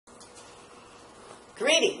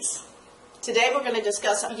Greetings. Today we're going to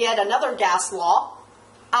discuss yet another gas law,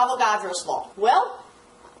 Avogadro's law. Well,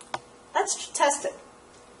 let's test it.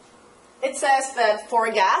 It says that for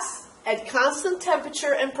a gas at constant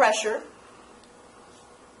temperature and pressure,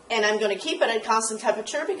 and I'm going to keep it at constant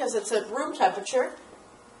temperature because it's at room temperature,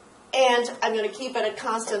 and I'm going to keep it at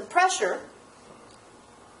constant pressure,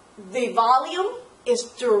 the volume is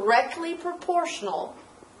directly proportional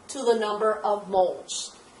to the number of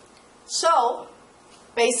moles. So,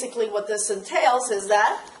 basically what this entails is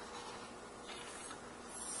that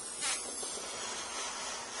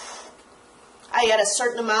I get a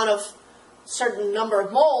certain number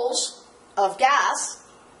of moles of gas,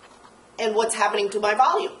 and what's happening to my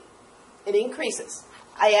volume? It increases.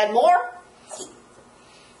 I add more,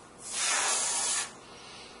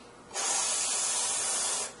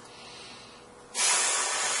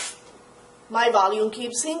 my volume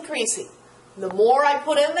keeps increasing. The more I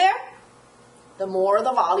put in there, the more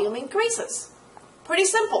the volume increases. Pretty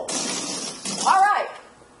simple. All right,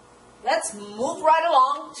 let's move right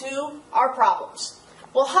along to our problems.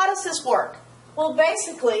 Well, how does this work? Well,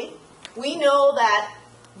 basically, we know that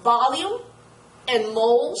volume and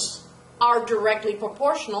moles are directly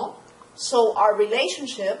proportional, so our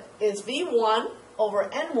relationship is V1 over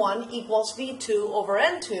N1 equals V2 over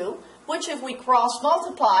N2, which if we cross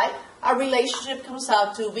multiply, our relationship comes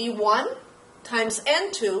out to V1 times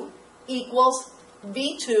N2 equals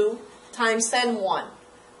V2 times N1.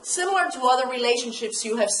 Similar to other relationships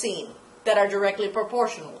you have seen that are directly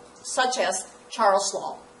proportional, such as Charles'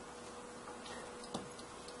 law.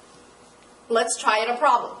 Let's try it a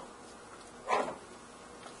problem.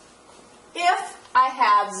 If I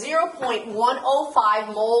have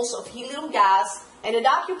 0.105 moles of helium gas and it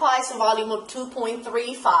occupies a volume of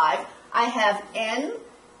 2.35, I have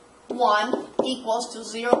N1 equals to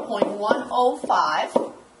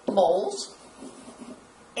 0.105 moles,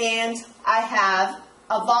 and I have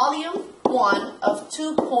a volume 1 of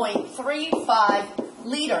 2.35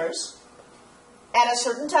 liters at a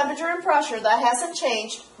certain temperature and pressure that hasn't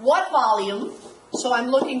changed. What volume, so I'm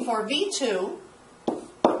looking for V2,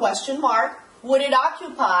 question mark, would it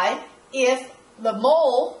occupy if the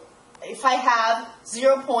mole, if I have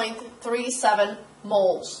 0.37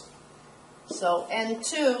 moles? So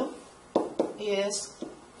N2 is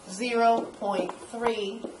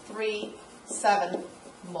 0.337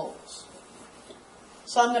 moles.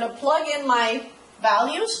 So I'm going to plug in my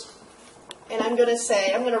values, and I'm going to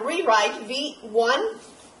say, I'm going to rewrite V1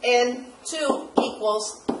 N2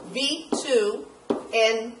 equals V2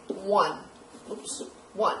 N1. Oops,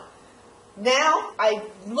 1. Now I'm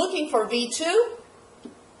looking for V2.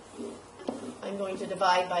 I'm going to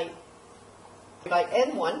divide by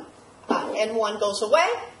N1. N1 goes away,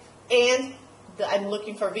 and I'm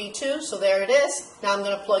looking for V2, so there it is. Now I'm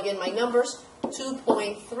going to plug in my numbers.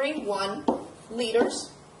 2.31 liters.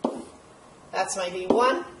 That's my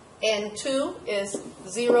V1. N2 is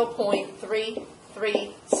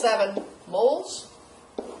 0.337 moles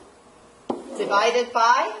divided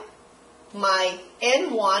by my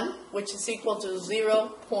N1, which is equal to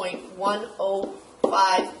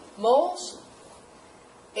 0.105 moles.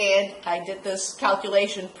 And I did this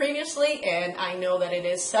calculation previously, and I know that it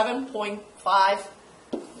is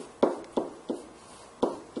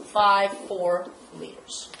 7.554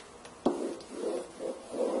 liters.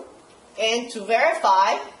 And to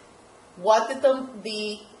verify, what did the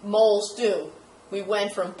moles do? We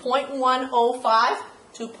went from 0.105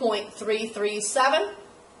 to 0.337.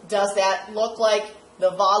 Does that look like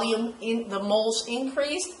the volume in the moles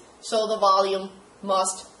increased? So the volume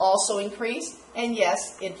must also increase. And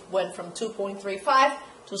yes, it went from 2.35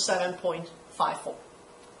 to 7.54.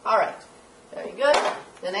 All right, very good.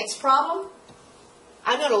 The next problem,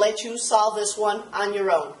 I'm going to let you solve this one on your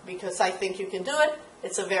own because I think you can do it.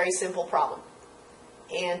 It's a very simple problem.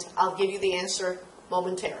 And I'll give you the answer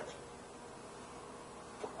momentarily.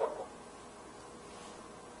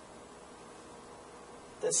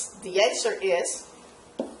 The answer is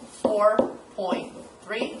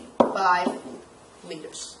 4.35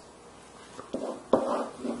 liters.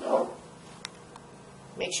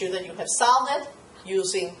 Make sure that you have solved it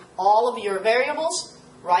using all of your variables,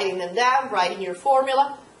 writing them down, writing your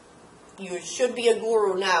formula. You should be a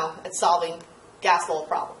guru now at solving gas law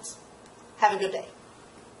problems. Have a good day.